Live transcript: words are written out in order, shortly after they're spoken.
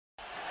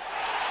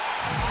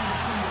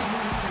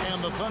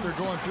Thunder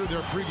going through their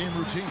pregame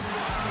routine.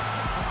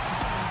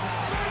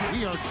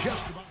 We are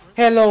just about...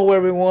 Hello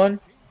everyone,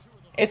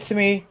 it's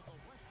me,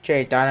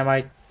 Jay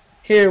Dynamite,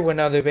 here with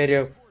another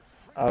video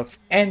of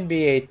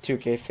NBA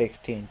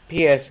 2K16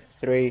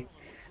 PS3,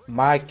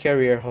 my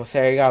career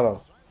Jose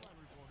Delgado.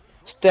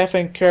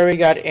 Stephen Curry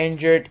got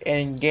injured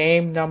in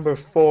game number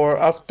 4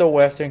 of the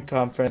Western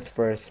Conference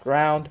first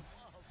round.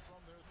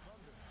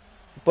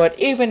 But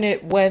even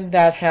when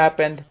that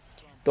happened,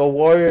 the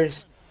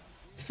Warriors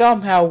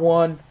somehow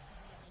won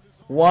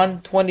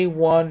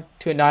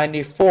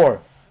 121-94.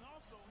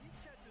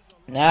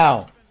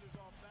 Now,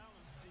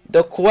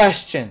 the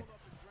question,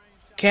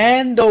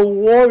 can the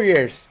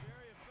Warriors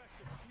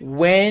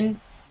win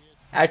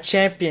a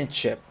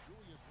championship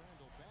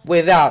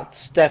without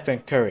Stephen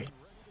Curry?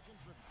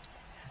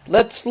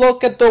 Let's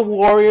look at the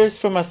Warriors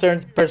from a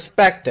certain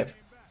perspective.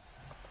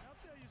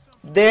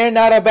 They're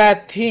not a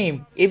bad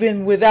team,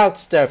 even without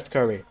Steph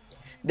Curry.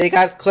 They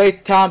got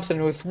Klay Thompson,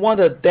 who's one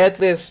of the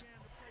deadliest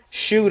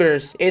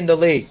shooters in the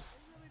league.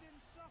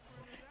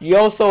 You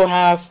also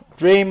have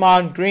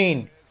Draymond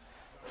Green,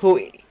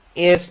 who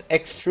is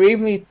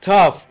extremely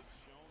tough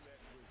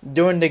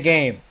during the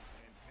game.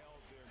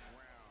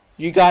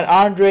 You got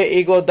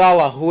Andre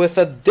Iguodala, who is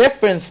a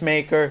difference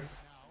maker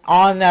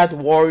on that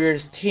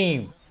Warriors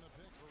team.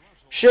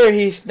 Sure,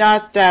 he's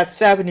not that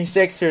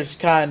 76ers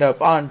kind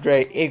of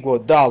Andre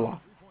Iguodala,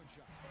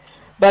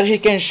 but he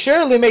can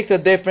surely make the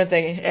difference,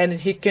 and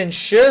he can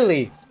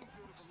surely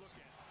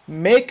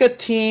make a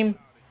team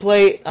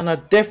play on a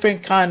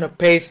different kind of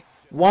pace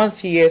once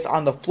he is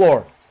on the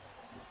floor.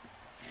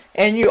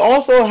 And you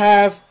also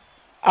have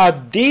a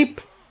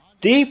deep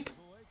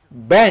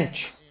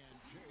bench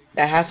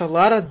that has a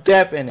lot of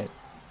depth in it.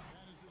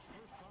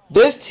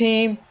 This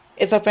team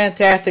is a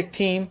fantastic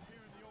team,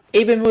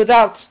 even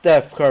without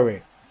Steph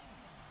Curry.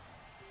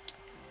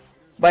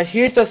 But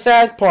here's the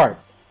sad part.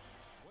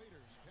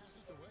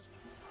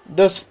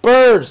 The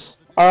Spurs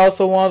are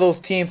also one of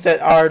those teams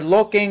that are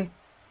looking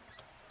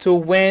to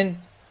win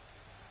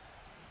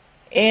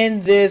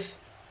in this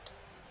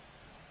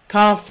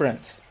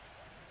conference.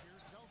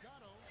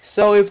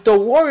 So if the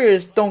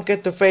Warriors don't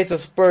get to face the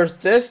Spurs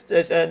this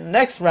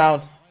next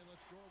round,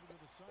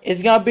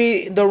 it's gonna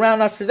be the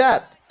round after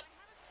that.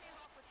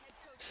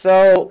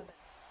 So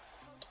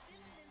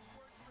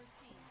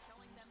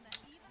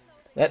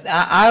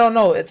I don't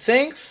know.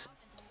 Things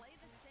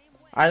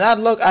are not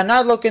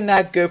looking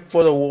that good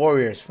for the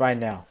Warriors right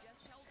now,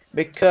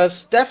 because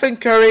Stephen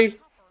Curry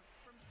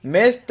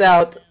missed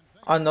out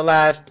on the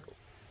last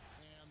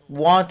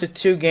 1 to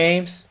 2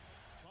 games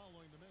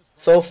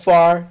so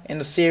far in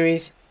the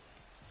series.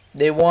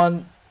 They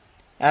won,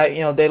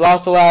 they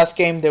lost the last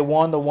game. They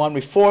won the one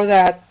before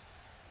that,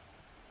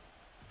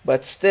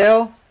 but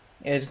still,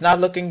 it's not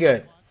looking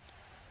good.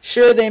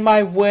 Sure, they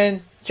might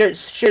win.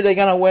 Sure, they're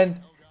gonna win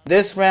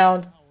this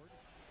round,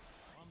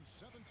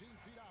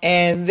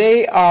 and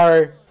they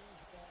are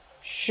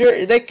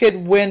sure they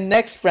could win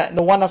next round,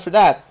 the one after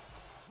that.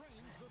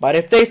 But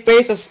if they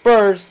face the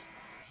Spurs,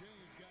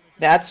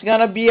 that's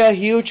gonna be a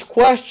huge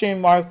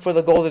question mark for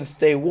the Golden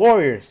State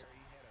Warriors.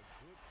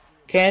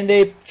 Can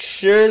they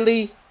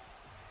surely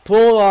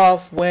pull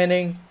off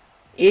winning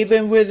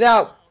even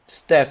without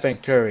Stephen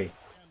Curry?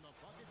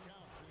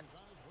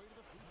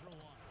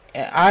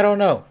 I don't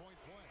know.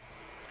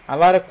 A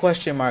lot of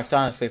question marks,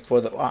 honestly, for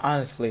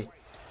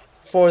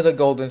the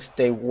Golden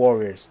State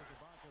Warriors.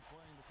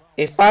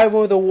 If I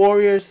were the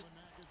Warriors,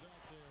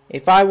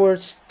 if I were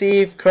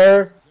Steve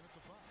Kerr,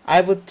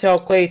 I would tell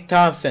Klay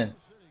Thompson,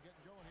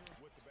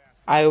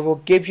 I will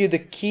give you the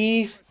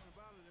keys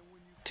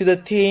to the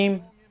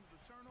team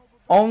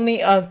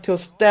only until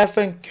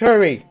Stephen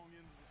Curry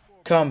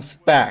comes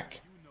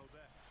back.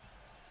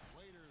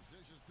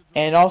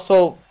 And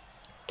also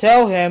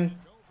tell him,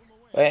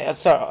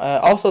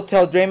 also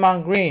tell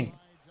Draymond Green,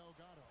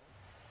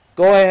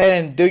 go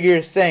ahead and do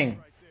your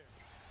thing,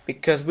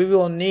 because we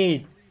will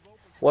need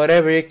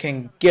whatever it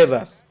can give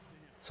us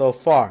so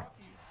far.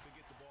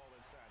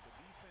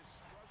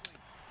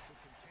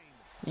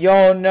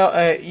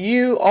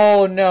 You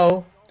all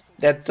know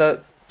that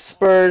the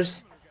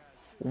Spurs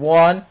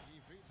won.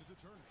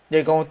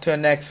 They're going to the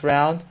next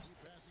round.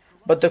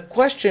 But the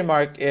question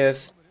mark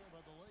is,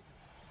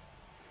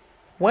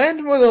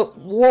 when will the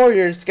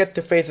Warriors get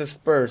to face the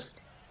Spurs?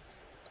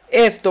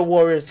 If the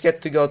Warriors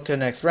get to go to the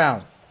next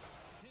round.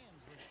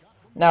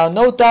 Now,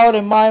 no doubt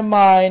in my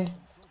mind,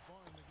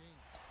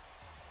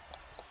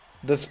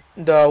 the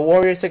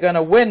Warriors are going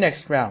to win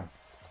next round.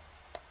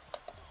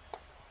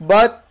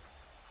 But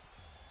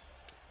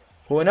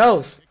who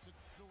knows?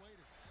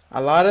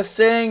 A lot of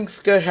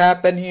things could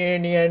happen here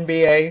in the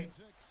NBA.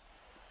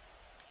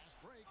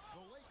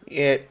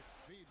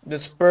 The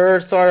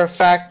Spurs are a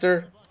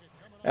factor.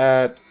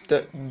 The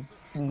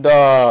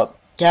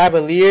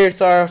Cavaliers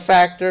are a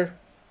factor.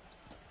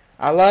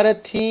 A lot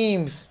of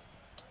teams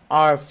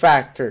are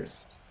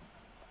factors.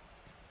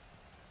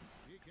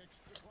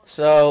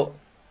 So,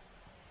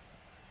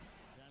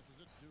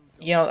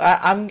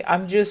 I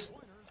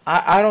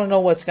don't know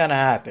what's gonna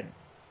happen.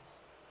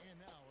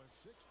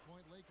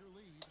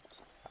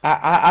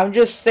 I'm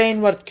just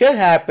saying what could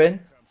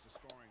happen.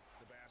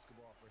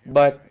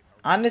 But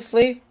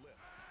honestly,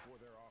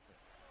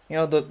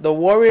 the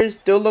Warriors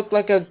still look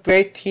like a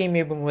great team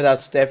even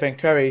without Steph and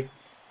Curry.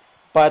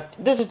 But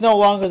this is no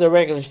longer the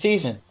regular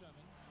season.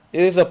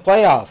 It is the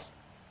playoffs.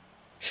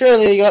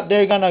 Surely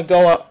they're gonna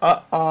go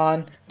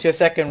on to a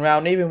second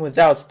round even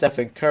without Steph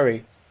and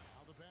Curry.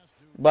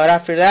 But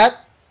after that,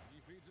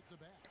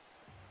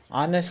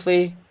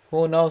 honestly,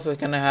 who knows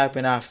what's gonna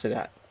happen after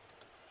that.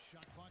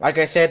 Like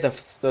I said,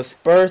 the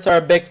Spurs are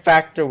a big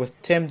factor with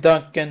Tim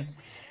Duncan,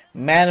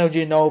 Manu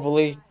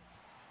Ginobili,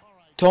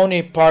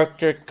 Tony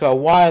Parker,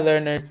 Kawhi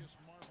Leonard,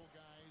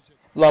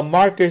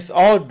 LaMarcus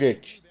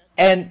Aldridge,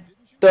 and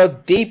the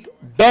deep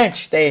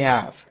bench they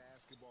have.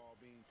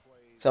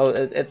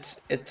 So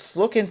it's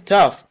looking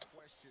tough.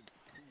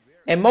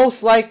 And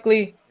most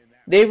likely,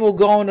 they will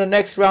go in the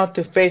next round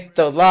to face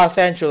the Los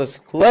Angeles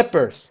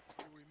Clippers.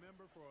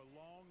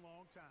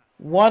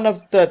 One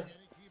of the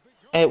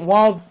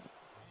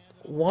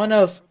one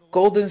of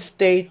Golden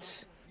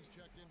State's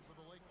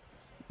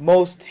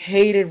most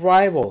hated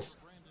rivals.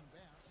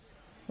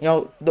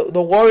 The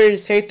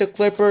Warriors hate the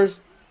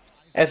Clippers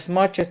as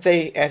much as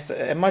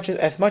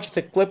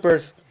the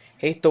Clippers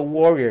hate the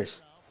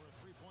Warriors.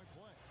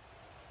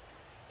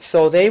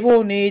 So they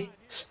will need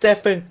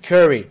Stephen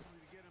Curry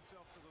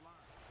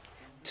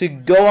to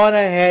go on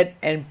ahead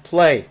and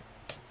play.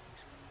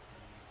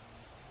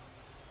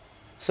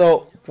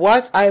 So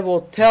what I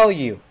will tell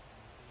you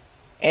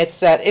is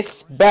that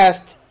it's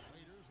best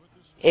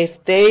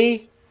if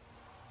the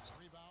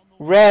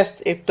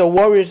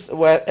Warriors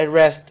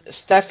rest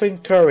Stephen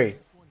Curry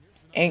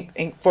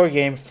for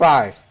Game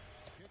 5.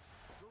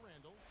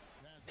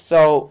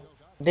 So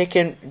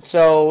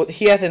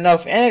he has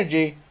enough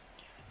energy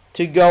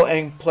to go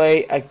and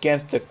play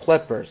against the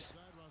Clippers.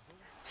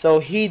 So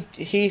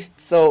he's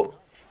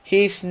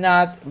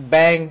not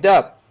banged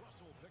up.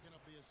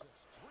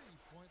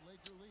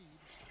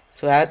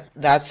 So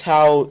that's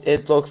how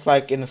it looks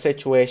like in the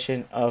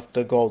situation of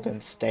the Golden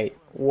State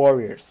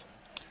Warriors.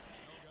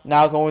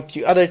 Now going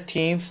to other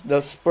teams,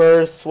 the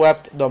Spurs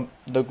swept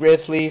the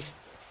Grizzlies.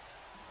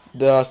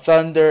 The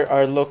Thunder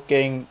are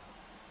looking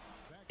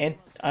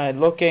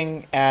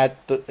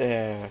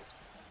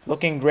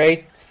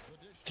great,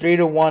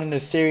 3-1 in the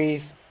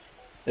series.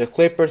 The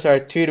Clippers are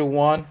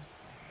 2-1.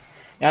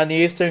 Now in the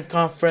Eastern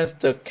Conference,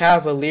 the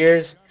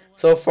Cavaliers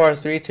so far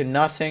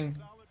 3-0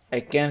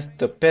 against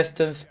the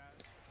Pistons.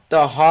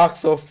 The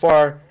Hawks so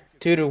far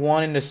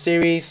 2-1 in the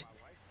series.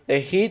 The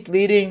Heat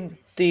leading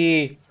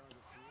the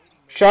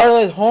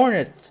Charlotte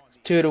Hornets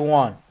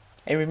 2-1.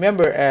 And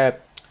remember,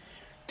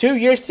 2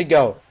 years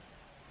ago,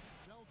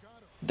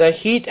 the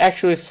Heat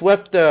actually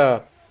swept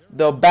the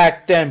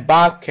back then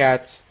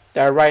Bobcats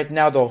that are right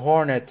now the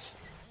Hornets.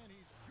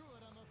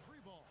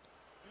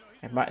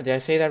 Did I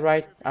say that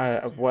right?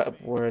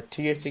 What were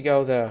 2 years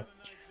ago the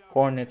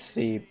Hornets,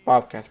 the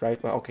Bobcats, right?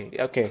 Well,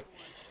 okay.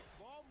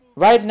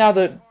 Right now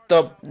the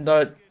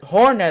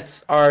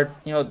Hornets are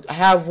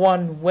have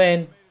one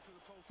win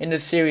in the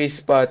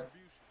series, but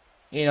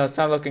it's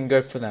not looking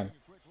good for them.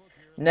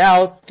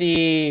 Now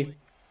the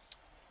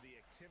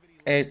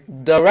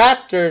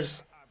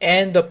Raptors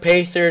and the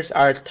Pacers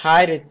are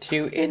tied at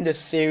 2 in the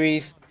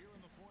series.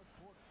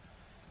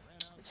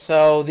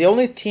 So the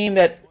only team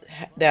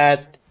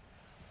that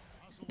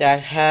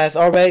has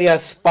already a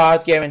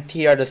spot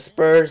guaranteed are the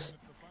Spurs,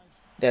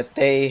 that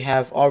they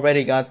have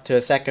already got to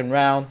a second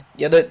round.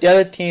 The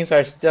other teams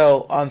are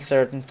still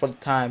uncertain for the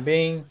time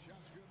being,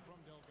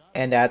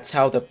 and that's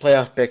how the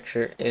playoff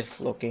picture is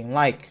looking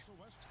like.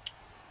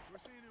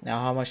 Now,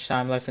 how much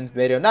time left in the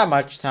video? Not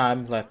much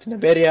time left in the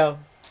video.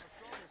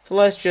 So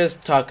let's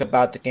just talk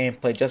about the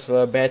gameplay just a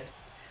little bit.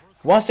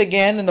 Once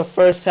again, in the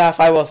first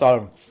half, I was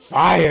on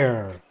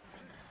fire.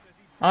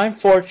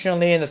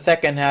 Unfortunately, in the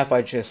second half,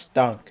 I just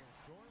stunk.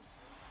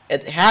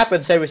 It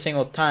happens every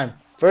single time.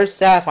 First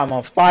half, I'm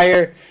on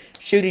fire,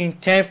 shooting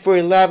 10 for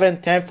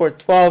 11, 10 for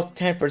 12,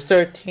 10 for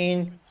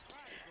 13.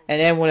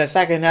 And then when the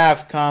second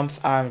half comes,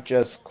 I'm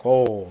just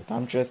cold.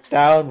 I'm just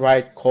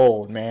downright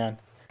cold, man.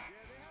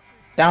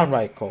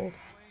 Downright cold.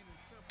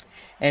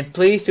 And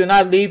please do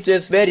not leave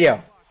this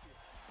video,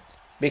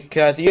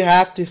 because you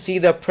have to see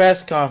the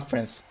press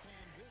conference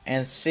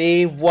and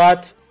see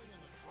what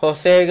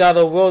Jose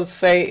Delgado will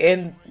say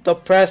in the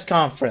press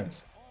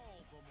conference.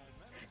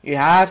 You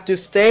have to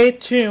stay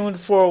tuned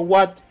for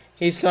what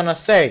he's gonna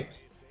say.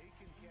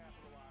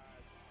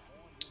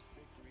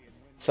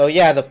 So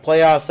yeah, the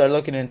playoffs are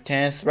looking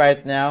intense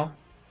right now.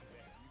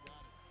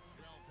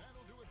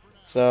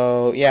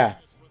 So yeah,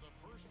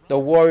 the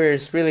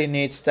Warriors really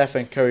need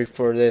Stephen Curry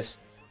for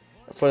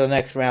the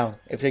next round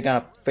if they're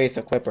gonna face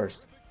the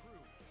Clippers.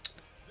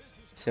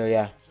 So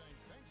yeah.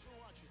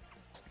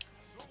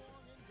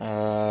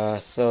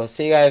 So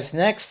see you guys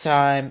next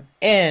time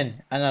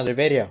in another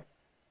video.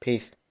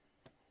 Peace.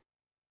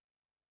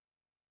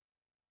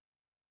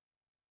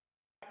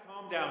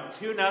 Calm down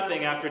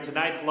 2-0 after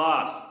tonight's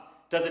loss.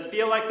 Does it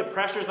feel like the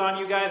pressure's on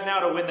you guys now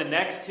to win the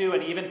next two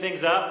and even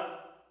things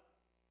up?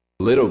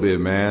 A little bit,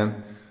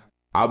 man.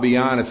 I'll be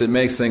honest, it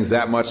makes things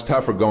that much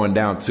tougher going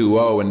down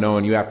 2-0 and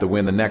knowing you have to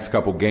win the next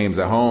couple games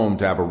at home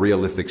to have a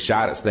realistic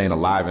shot at staying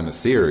alive in the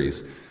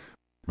series.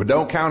 But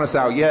don't count us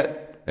out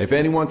yet. If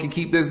anyone can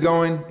keep this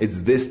going,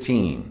 it's this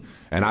team.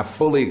 And I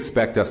fully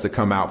expect us to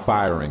come out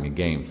firing in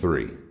Game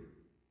 3.